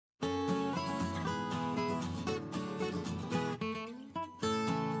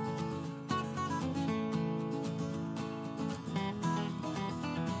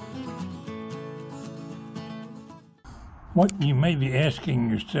What you may be asking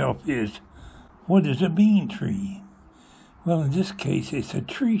yourself is, what is a bean tree? Well, in this case, it's a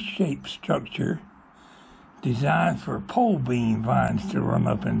tree-shaped structure designed for pole bean vines to run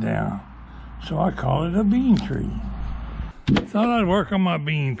up and down. So I call it a bean tree. Thought I'd work on my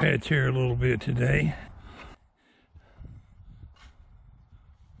bean patch here a little bit today.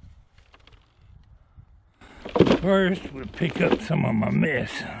 First, we'll pick up some of my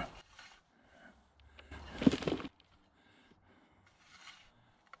mess.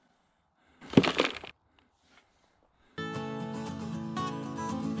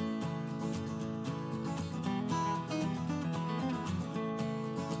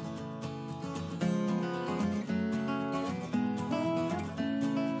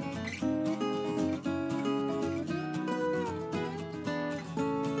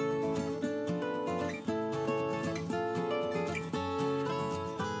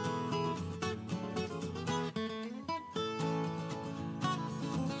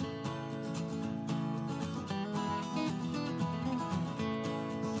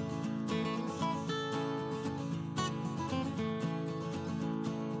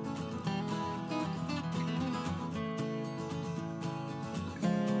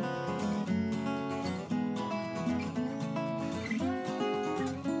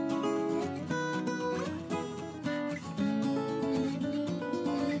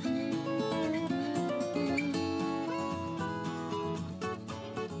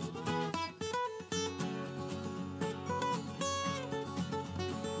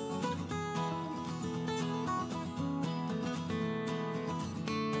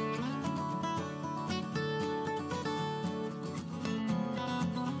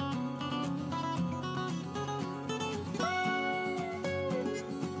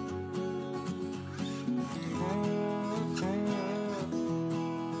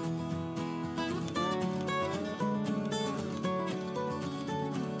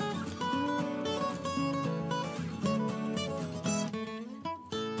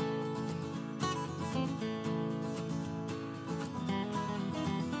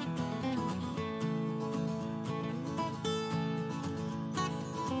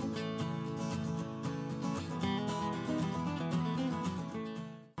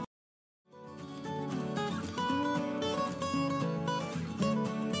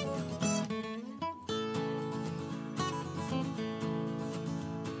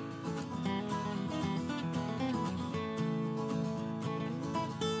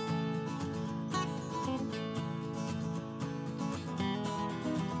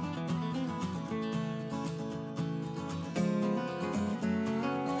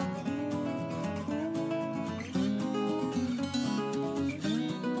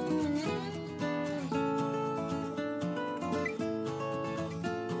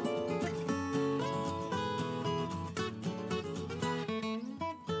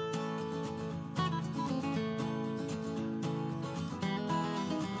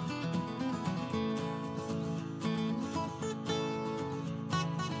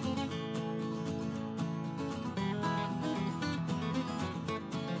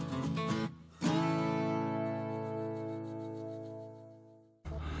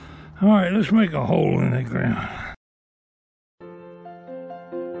 All right, let's make a hole in the ground.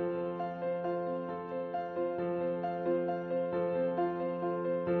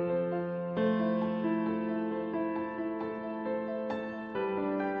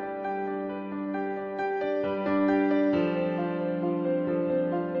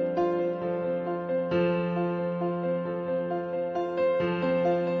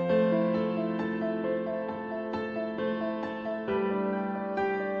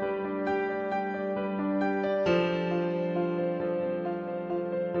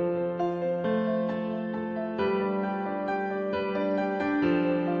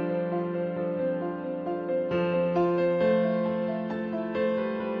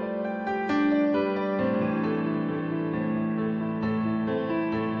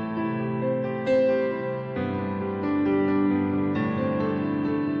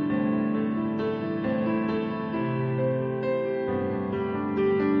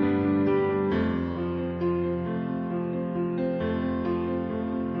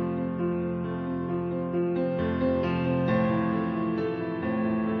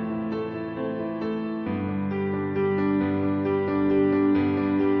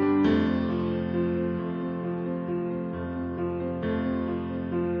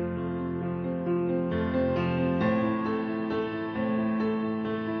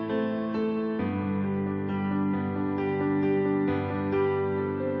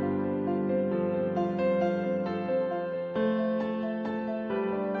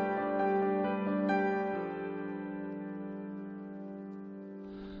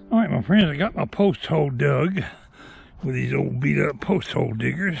 All right, my friends, I got my post hole dug with these old beat up post hole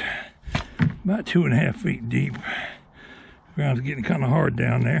diggers. About 2.5 feet deep. Ground's getting kind of hard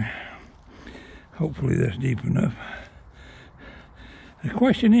down there. Hopefully that's deep enough. The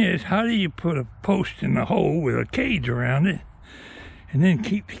question is, how do you put a post in the hole with a cage around it and then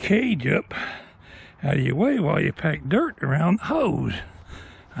keep the cage up out of your way while you pack dirt around the hose?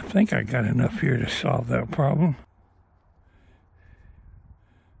 I think I got enough here to solve that problem.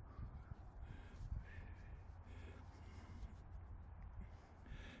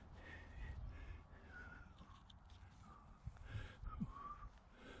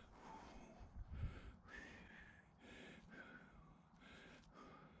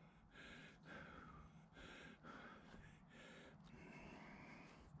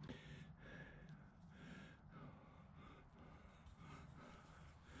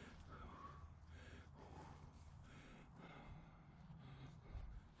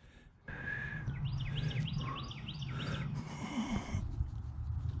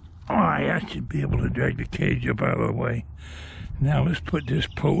 Alright, I should be able to drag the cage up out of the way. Now let's put this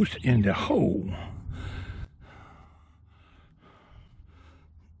post in the hole.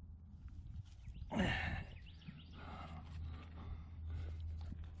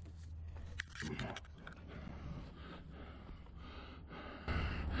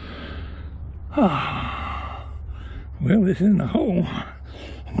 Well, it's in the hole. I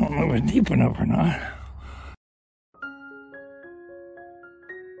don't know if it's deep enough or not.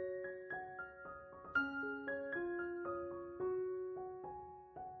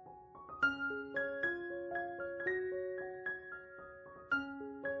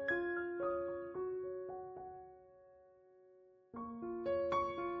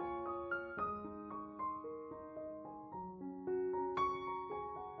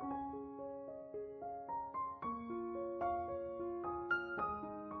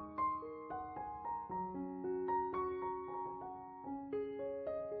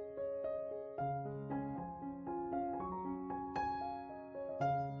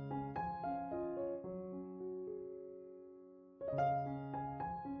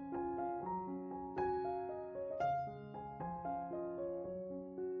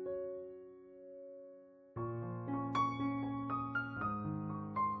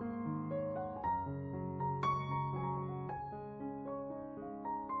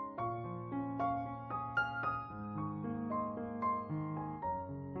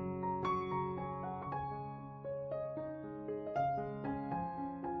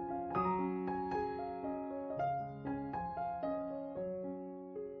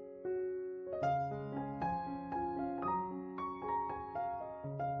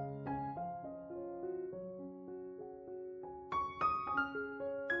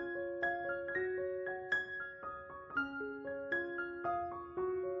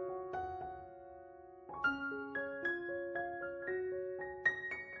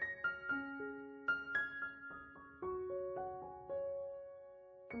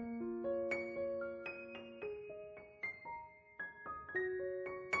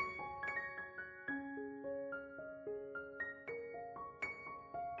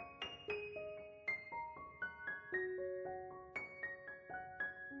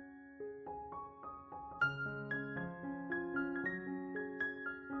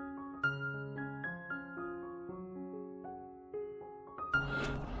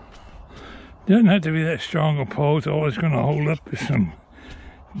 Doesn't have to be that strong a post. All it's going to hold up is some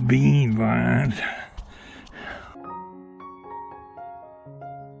bean vines.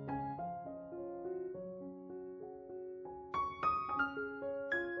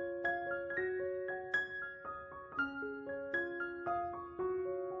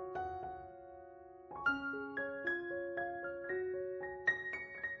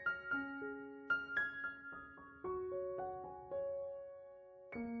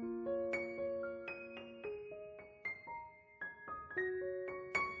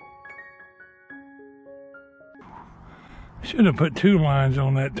 Should have put 2 lines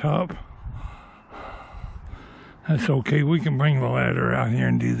on that top. That's okay. We can bring the ladder out here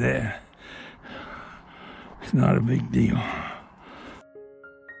and do that. It's not a big deal.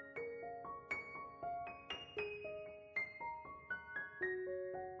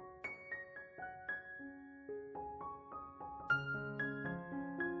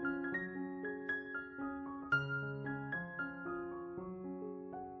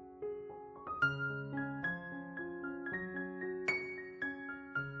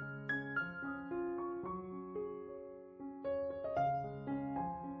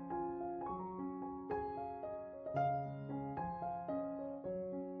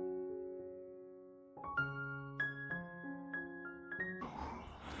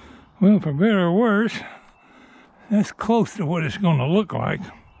 Well, for better or worse, that's close to what it's going to look like.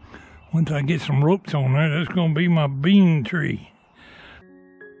 Once I get some ropes on there, that's going to be my bean tree.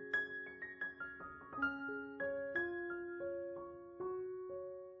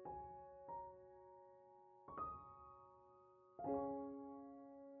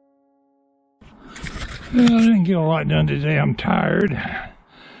 Well, I didn't get a lot done today. I'm tired.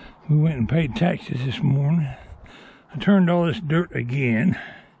 We went and paid taxes this morning. I turned all this dirt again.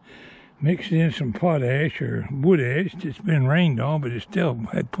 Mixed in some potash or wood ash. It's been rained on, but it still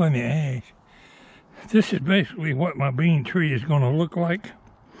had plenty of ash. This is basically what my bean tree is going to look like.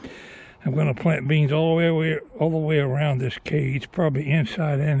 I'm going to plant beans all the way around this cage, probably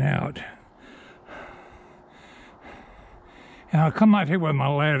inside and out. And I'll come out here with my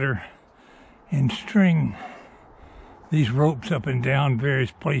ladder and string these ropes up and down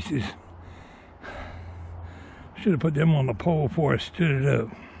various places. Should have put them on the pole before I stood it up.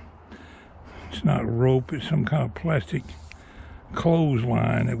 It's not a rope, it's some kind of plastic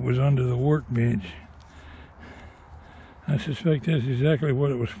clothesline that was under the workbench. I suspect that's exactly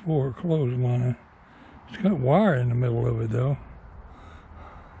what it was for, a clothesline. It's got wire in the middle of it though.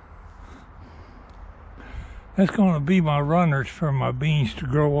 That's going to be my runners for my beans to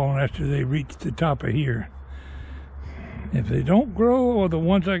grow on after they reach the top of here. If they don't grow, or the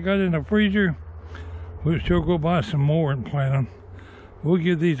ones I got in the freezer, we'll still go buy some more and plant them. We'll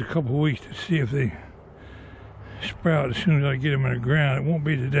give these a couple of weeks to see if they sprout as soon as I get them in the ground. It won't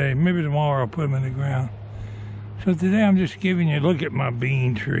be today. Maybe tomorrow I'll put them in the ground. So today I'm just giving you a look at my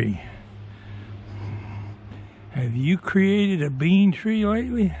bean tree. Have you created a bean tree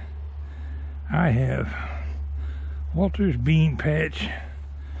lately? I have. Walter's bean patch.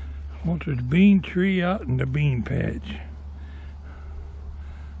 Walter's bean tree out in the bean patch.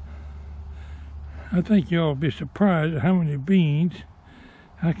 I think y'all will be surprised at how many beans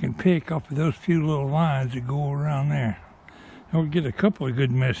I can pick off of those few little lines that go around there. I'll get a couple of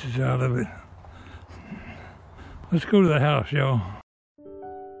good messes out of it. Let's go to the house, y'all.